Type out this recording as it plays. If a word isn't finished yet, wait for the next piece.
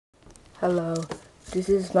Hello, this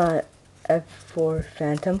is my F-4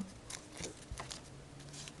 Phantom.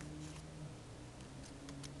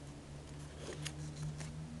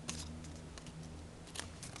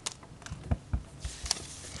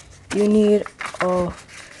 You need a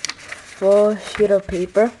full sheet of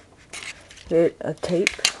paper with a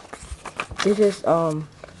tape. This is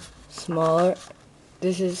smaller.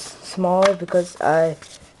 This is smaller because I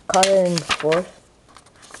cut it in fourth.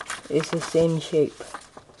 It's the same shape.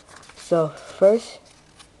 So first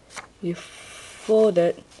you fold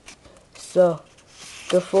it. So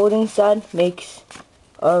the folding side makes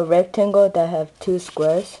a rectangle that have two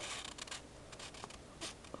squares.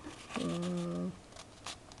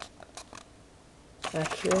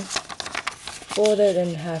 Actually, fold it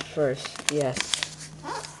in half first. Yes.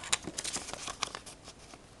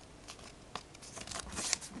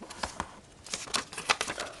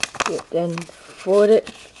 Then fold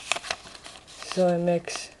it so it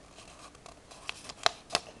makes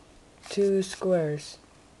two squares.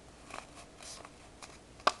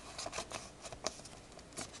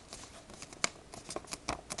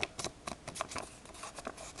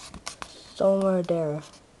 Somewhere there.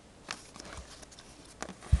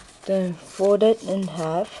 Then fold it in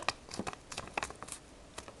half.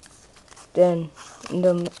 Then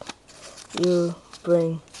you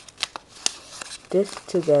bring this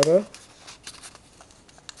together.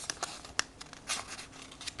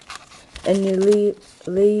 And you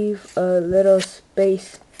leave a little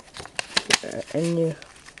space here, and you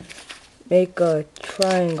make a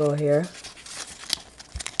triangle here.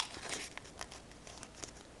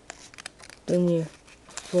 Then you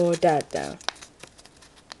fold that down.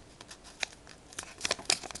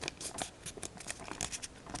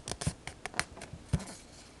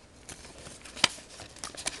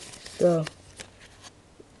 So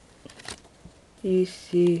you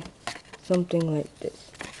see something like this.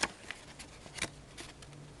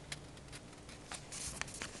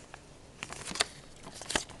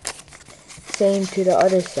 Same to the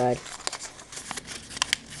other side.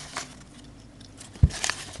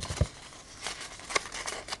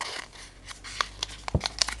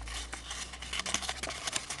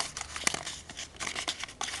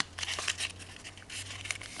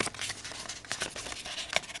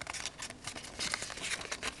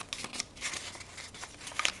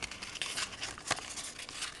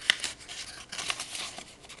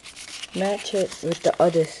 Match it with the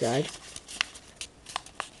other side.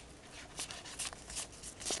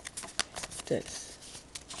 This.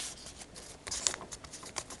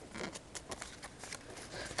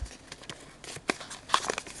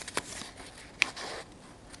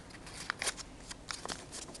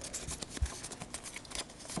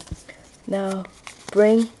 Now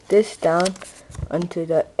bring this down onto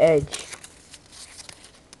the edge.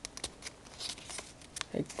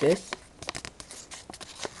 Like this.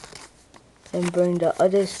 And bring the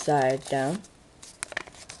other side down.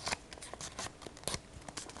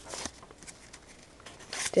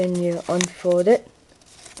 Then you unfold it.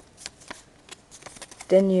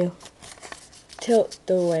 Then you tilt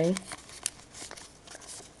the wing.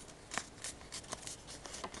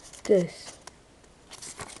 This.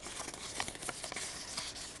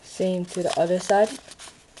 Same to the other side.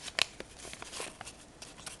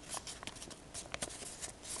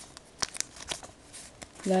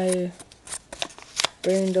 Now you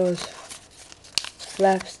bring those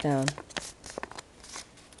flaps down.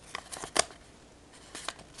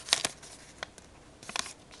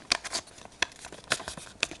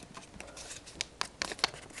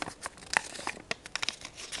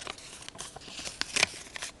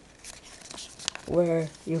 Where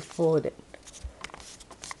you fold it.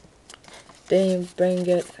 Then you bring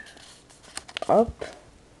it up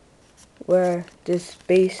where this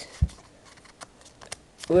base,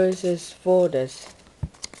 where this fold is.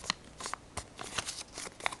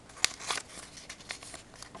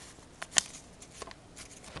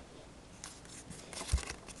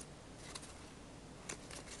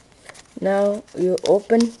 Now you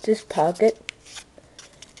open this pocket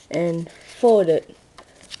and fold it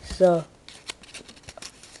so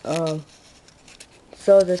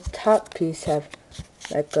the top piece have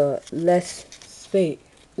like a less space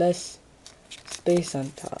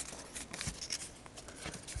on top,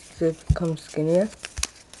 so it becomes skinnier.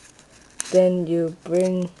 Then you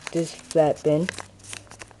bring this flap in,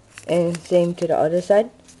 and same to the other side.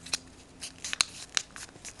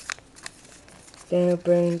 Then you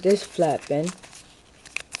bring this flap in.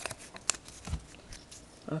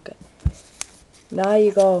 Okay. Now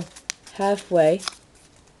you go halfway.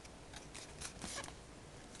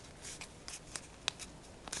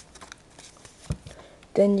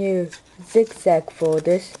 Then you zigzag fold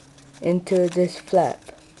this into this flap.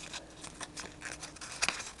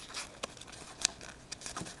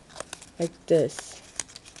 Like this.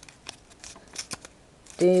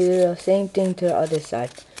 Then you do the same thing to the other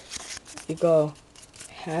side. You go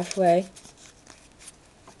halfway,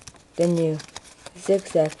 then you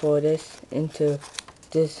zigzag for this into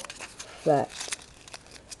this flap.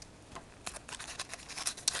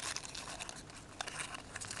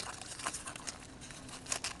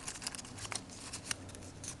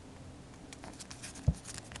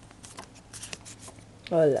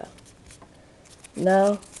 Voila.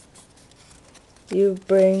 Now you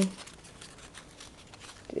bring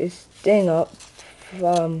this thing up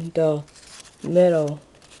from the middle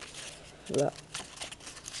flap.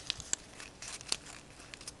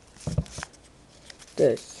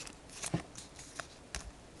 This.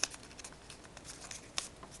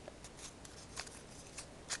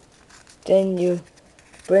 Then you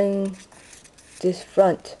bring this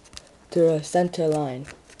front to the center line.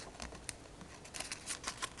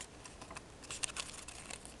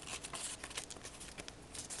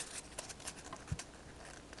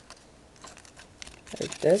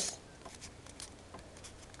 Like this.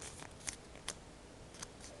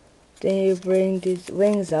 Then you bring these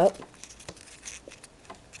wings up.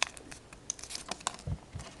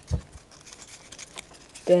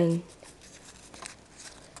 Then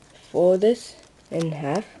fold this in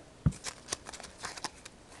half.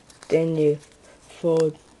 Then you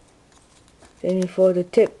fold the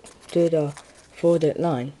tip to the folded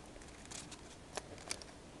line.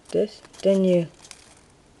 This. Then you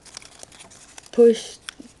push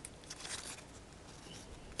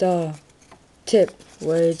the tip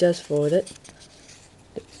where you just folded.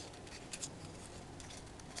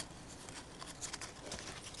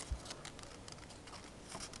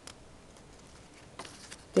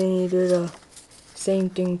 Then you do the same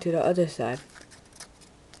thing to the other side.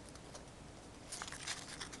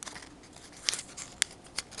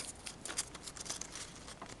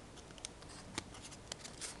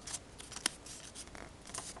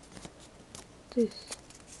 This.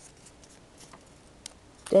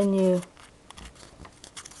 Then you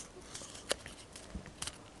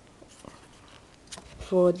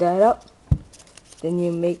fold that up. Then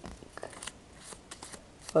you make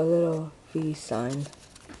a little V sign.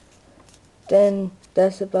 Then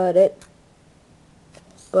that's about it.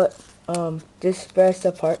 But this spreads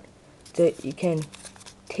apart so you can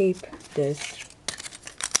tape this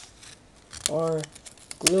or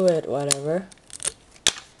glue it, whatever.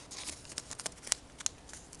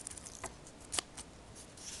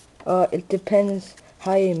 It depends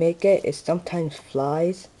how you make it. It sometimes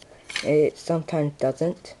flies, it sometimes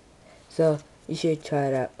doesn't. So you should try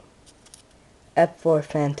it out. F-4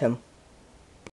 Phantom.